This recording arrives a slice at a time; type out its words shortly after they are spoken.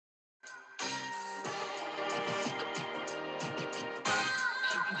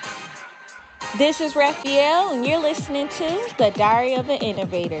This is Raphael, and you're listening to The Diary of an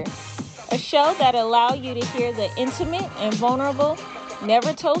Innovator, a show that allows you to hear the intimate and vulnerable,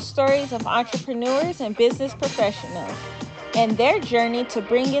 never told stories of entrepreneurs and business professionals and their journey to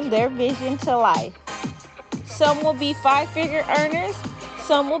bringing their vision to life. Some will be five-figure earners,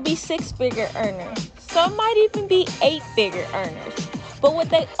 some will be six-figure earners, some might even be eight-figure earners. But what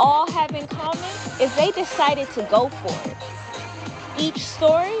they all have in common is they decided to go for it. Each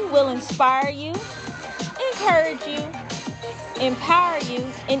story will inspire you, encourage you, empower you,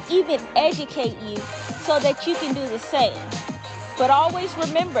 and even educate you so that you can do the same. But always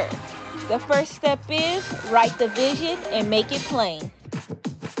remember, the first step is write the vision and make it plain.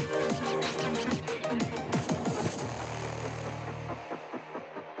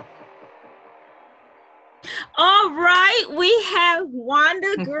 All right, we have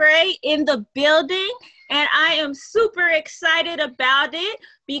Wanda Gray in the building, and I am super excited about it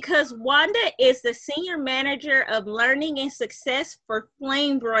because Wanda is the Senior Manager of Learning and Success for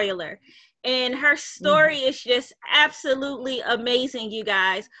Flame Broiler. And her story is just absolutely amazing, you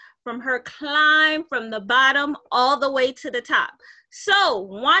guys, from her climb from the bottom all the way to the top. So,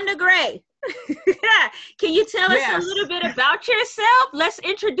 Wanda Gray, can you tell us a little bit about yourself? Let's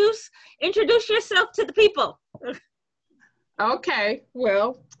introduce yourself to the people. Okay,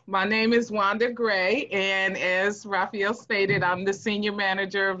 well, my name is Wanda Gray, and as Raphael stated, I'm the Senior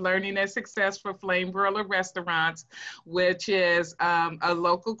Manager of Learning and Success for Flame Broiler Restaurants, which is a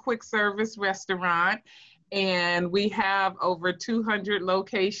local quick service restaurant. And we have over 200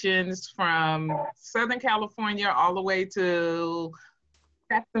 locations from Southern California all the way to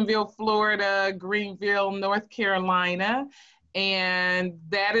Jacksonville, Florida, Greenville, North Carolina. And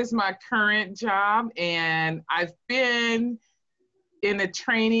that is my current job. And I've been in the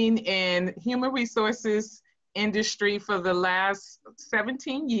training and human resources industry for the last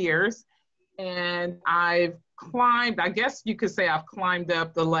 17 years. And I've climbed, I guess you could say I've climbed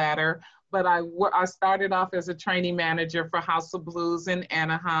up the ladder, but I started off as a training manager for House of Blues in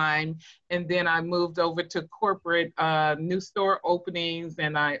Anaheim. And then I moved over to corporate new store openings,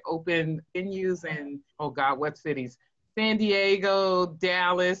 and I opened venues in, oh God, what cities? San Diego,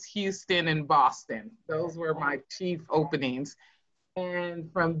 Dallas, Houston, and Boston. Those were my chief openings. And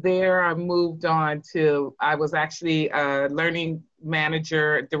from there, I moved on to, I was actually a learning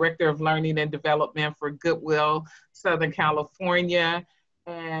manager, director of learning and development for Goodwill, Southern California.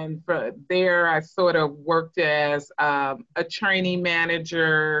 And from there, I sort of worked as a training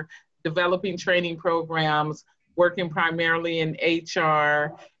manager, developing training programs, working primarily in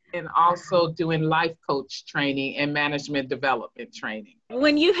HR, and also doing life coach training and management development training.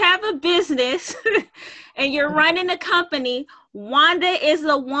 When you have a business and you're running a company, Wanda is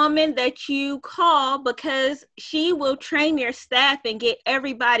the woman that you call because she will train your staff and get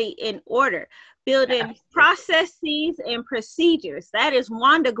everybody in order, building processes and procedures. That is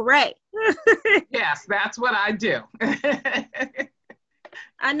Wanda Gray. Yes, that's what I do.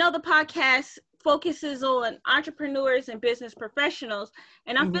 I know the podcast focuses on entrepreneurs and business professionals,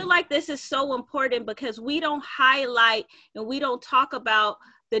 and I feel like this is so important because we don't highlight and we don't talk about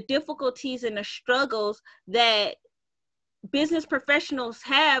the difficulties and the struggles that business professionals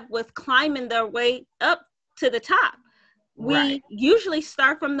have with climbing their way up to the top. We usually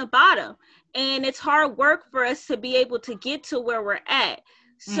start from the bottom, and it's hard work for us to be able to get to where we're at.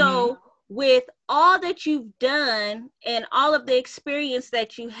 So with all that you've done and all of the experience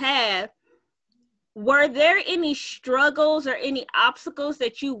that you have, were there any struggles or any obstacles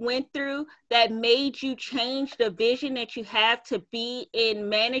that you went through that made you change the vision that you have to be in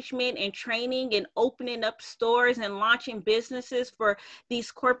management and training and opening up stores and launching businesses for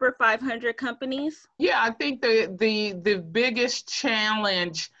these corporate 500 companies? Yeah, I think the biggest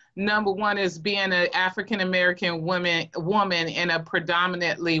challenge, number one, is being an African American woman in a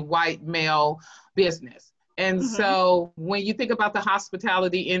predominantly white male business. And so when you think about the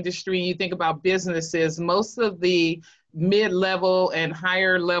hospitality industry, you think about businesses, most of the mid-level and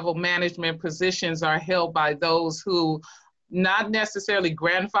higher level management positions are held by those who not necessarily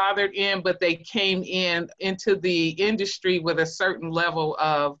grandfathered in, but they came into the industry with a certain level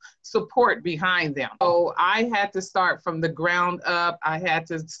of support behind them. So I had to start from the ground up. I had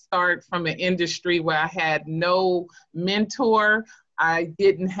to start from an industry where I had no mentor. I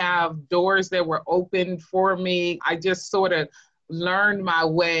didn't have doors that were open for me. I just sort of learned my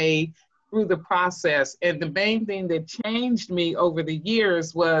way through the process. And the main thing that changed me over the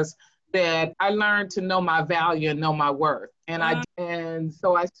years was that I learned to know my value and know my worth. And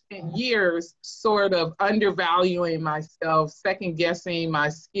so I spent years sort of undervaluing myself, second guessing my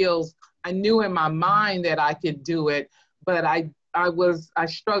skills. I knew in my mind that I could do it, but I I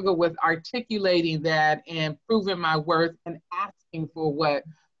struggled with articulating that and proving my worth and asking for what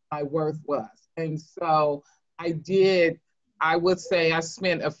my worth was. And so I would say I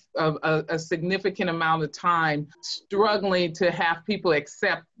spent a significant amount of time struggling to have people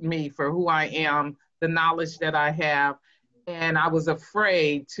accept me for who I am, the knowledge that I have. And I was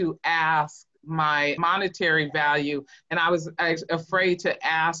afraid to ask my monetary value, and I was afraid to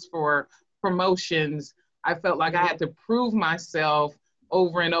ask for promotions. I felt like I had to prove myself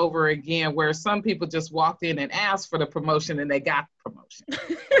over and over again, where some people just walked in and asked for the promotion and they got the promotion.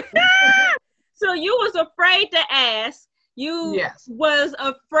 So you was afraid to ask. You Yes. was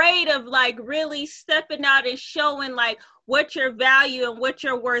afraid of like really stepping out and showing like what your value and what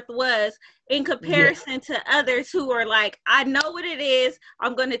your worth was in comparison to others who are like, I know what it is.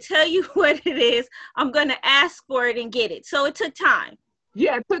 I'm going to tell you what it is. I'm going to ask for it and get it. So it took time.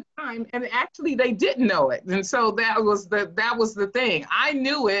 Yeah, it took time, and actually they didn't know it. And so that was the thing. I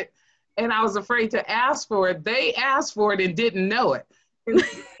knew it and I was afraid to ask for it. They asked for it and didn't know it.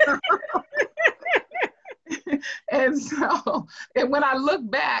 And so, and when I look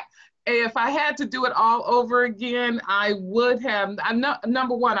back, if I had to do it all over again, I would have.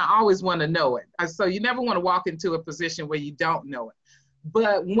 Number one, I always want to know it. So you never want to walk into a position where you don't know it.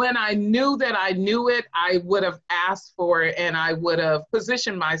 But when I knew that I knew it, I would have asked for it, and I would have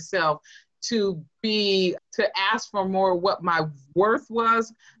positioned myself to ask for more what my worth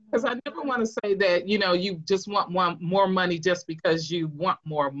was. Because I never want to say that, you just want more money just because you want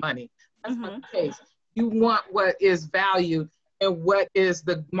more money. That's not the case. You want what is valued and what is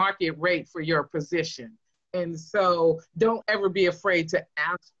the market rate for your position. And so don't ever be afraid to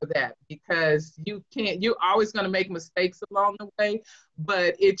ask for that, because you're always going to make mistakes along the way,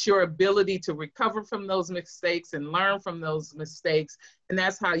 but it's your ability to recover from those mistakes and learn from those mistakes. And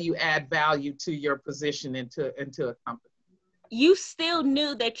that's how you add value to your position into a company. You still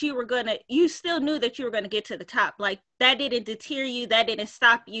knew that you were going to get to the top. Like that didn't deter you. That didn't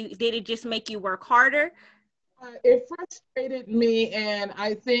stop you. Did it just make you work harder? It frustrated me, and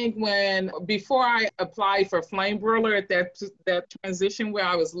I think before I applied for Flame Broiler at that transition where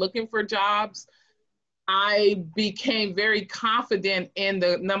I was looking for jobs, I became very confident in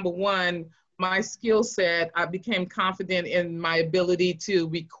number one, my skill set. I became confident in my ability to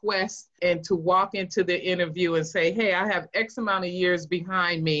request and to walk into the interview and say, hey, I have X amount of years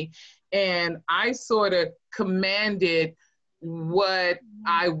behind me, and I sort of commanded what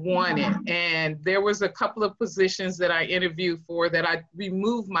I wanted. And there was a couple of positions that I interviewed for that I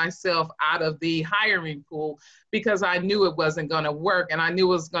removed myself out of the hiring pool because I knew it wasn't going to work, and I knew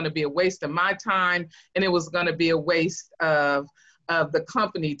it was going to be a waste of my time, and it was going to be a waste of the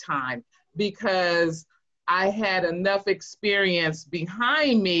company time, because I had enough experience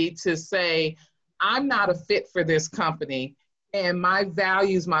behind me to say, I'm not a fit for this company, and my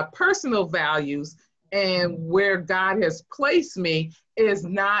values, my personal values, and where God has placed me is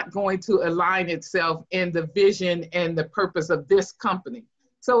not going to align itself in the vision and the purpose of this company.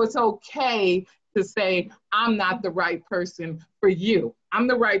 So it's okay to say, I'm not the right person for you. I'm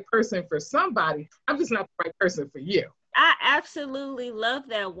the right person for somebody. I'm just not the right person for you. I absolutely love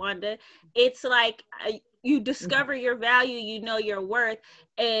that, Wanda. It's like you discover your value, you know your worth,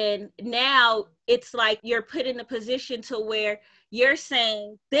 and now it's like you're put in a position to where you're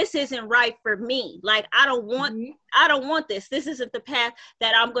saying, this isn't right for me. Like, I don't want this. This isn't the path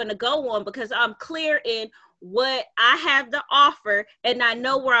that I'm going to go on, because I'm clear in what I have to offer, and I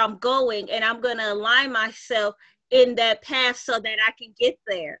know where I'm going, and I'm going to align myself in that path so that I can get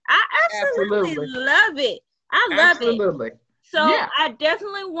there. I absolutely love it. I love it. So yeah. I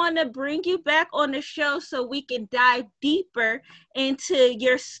definitely want to bring you back on the show so we can dive deeper into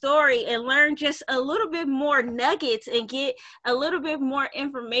your story and learn just a little bit more nuggets and get a little bit more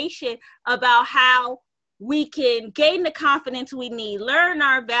information about how we can gain the confidence we need, learn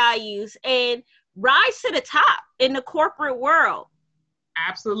our values, and rise to the top in the corporate world.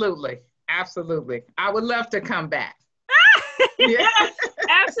 Absolutely. Absolutely. I would love to come back. Yes,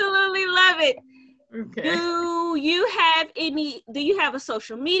 absolutely love it. Okay. Do you have a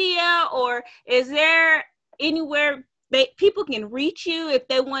social media, or is there anywhere that people can reach you if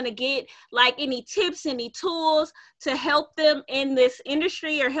they want to get like any tips, any tools to help them in this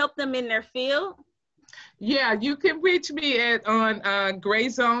industry or help them in their field? Yeah, you can reach me on Gray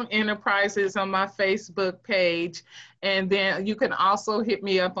Zone Enterprises on my Facebook page. And then you can also hit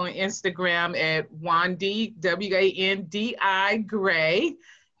me up on Instagram at Wandi, W-A-N-D-I, Gray.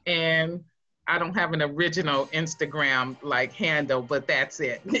 And I don't have an original Instagram like handle, but that's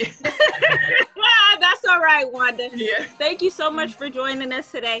it. That's all right, Wanda. Yeah. Thank you so much for joining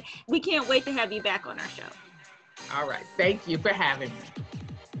us today. We can't wait to have you back on our show. All right. Thank you for having me.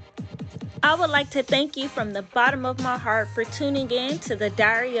 I would like to thank you from the bottom of my heart for tuning in to the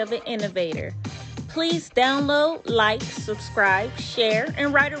Diary of an Innovator. Please download, like, subscribe, share,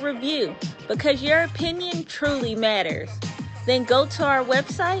 and write a review because your opinion truly matters. Then go to our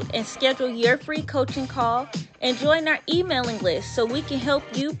website and schedule your free coaching call and join our emailing list so we can help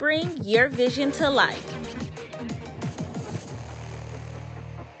you bring your vision to life.